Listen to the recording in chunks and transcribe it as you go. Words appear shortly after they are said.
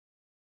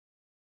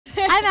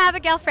I'm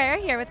Abigal Fraher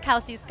here with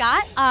Kelsey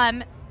Scott.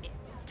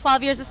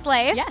 12 Years a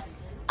Slave.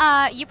 Yes.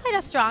 You played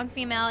a strong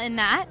female in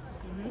that.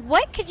 Mm-hmm.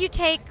 What could you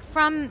take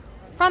from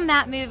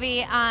that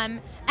movie,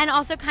 and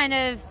also kind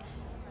of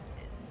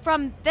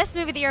from this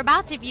movie that you're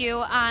about to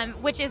view,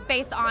 which is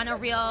based on a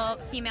real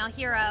female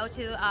hero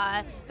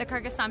to the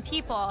Kyrgyzstan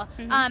people?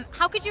 Mm-hmm.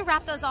 How could you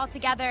wrap those all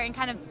together and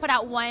kind of put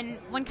out one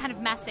kind of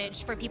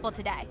message for people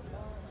today?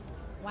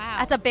 Wow.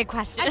 That's a big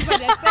question. I was going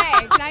to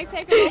say, can I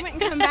take a moment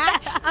and come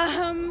back?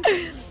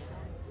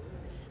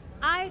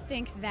 I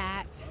think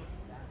that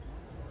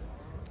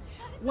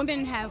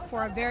women have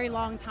for a very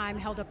long time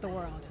held up the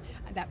world.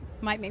 That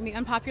might make me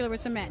unpopular with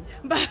some men,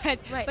 but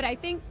I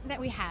think that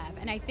we have,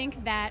 and I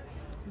think that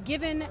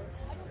given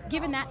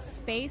that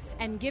space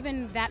and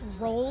given that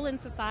role in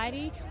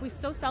society, we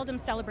so seldom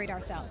celebrate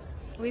ourselves.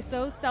 We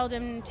so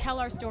seldom tell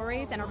our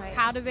stories and are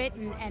proud of it,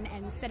 and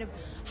instead of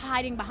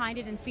hiding behind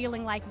it and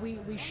feeling like we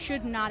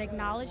should not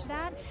acknowledge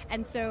that.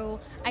 And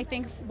so I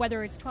think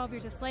whether it's 12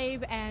 Years a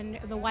Slave and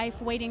the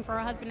wife waiting for her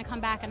husband to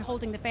come back and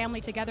holding the family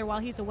together while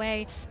he's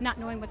away, not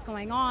knowing what's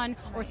going on,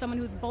 or someone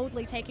who's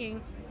boldly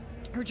taking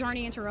her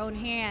journey into her own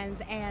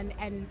hands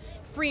and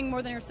freeing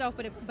more than herself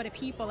but a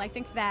people, I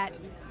think that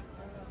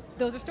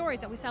those are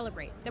stories that we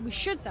celebrate, that we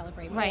should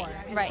celebrate more.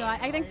 And so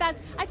I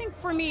think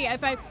for me,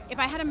 if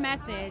I had a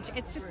message,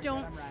 it's just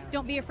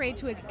don't be afraid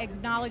to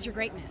acknowledge your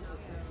greatness.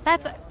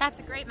 That's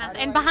a great message.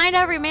 And behind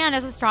every man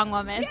is a strong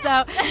woman. Yes.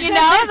 So, you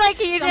know, like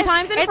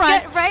sometimes in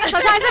front. Good, right?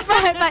 Sometimes in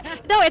front.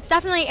 But no, it's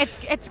definitely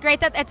it's great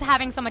that it's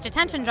having so much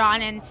attention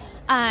drawn,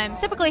 and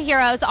typically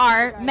heroes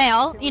are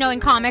male, you know, in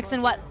comics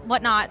and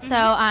whatnot. Mm-hmm. So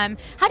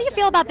how do you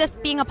feel about this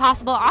being a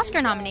possible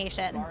Oscar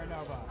nomination?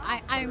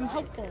 I'm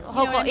hopeful.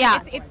 Hopeful,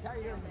 it's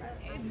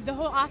the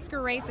whole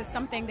Oscar race is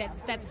something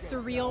that's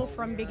surreal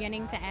from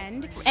beginning to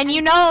end. And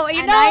you know a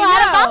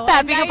lot about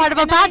that being a part of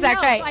a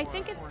project, right?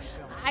 So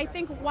I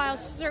think while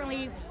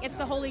certainly it's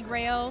the Holy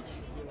Grail,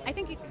 I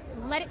think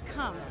let it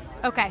come.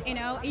 Okay. You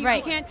know, you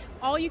can't.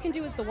 All you can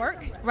do is the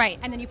work. Right.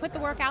 And then you put the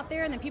work out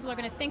there, and then people are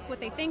going to think what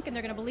they think, and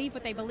they're going to believe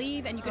what they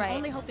believe, and you can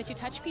only hope that you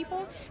touch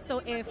people.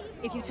 So if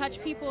you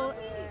touch people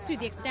to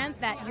the extent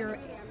that you're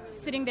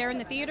sitting there in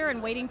the theater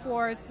and waiting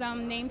for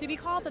some name to be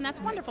called, then that's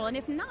wonderful. And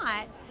if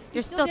not,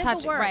 you still did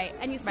the work,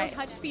 and you still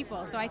touched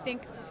people. So I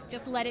think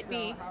just let it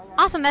be.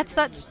 Awesome. That's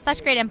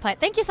such great input.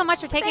 Thank you so much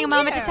for taking a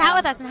moment to chat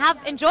with us,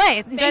 and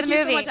enjoy the movie. Thank you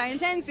so much. I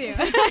intend to.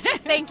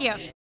 Thank you.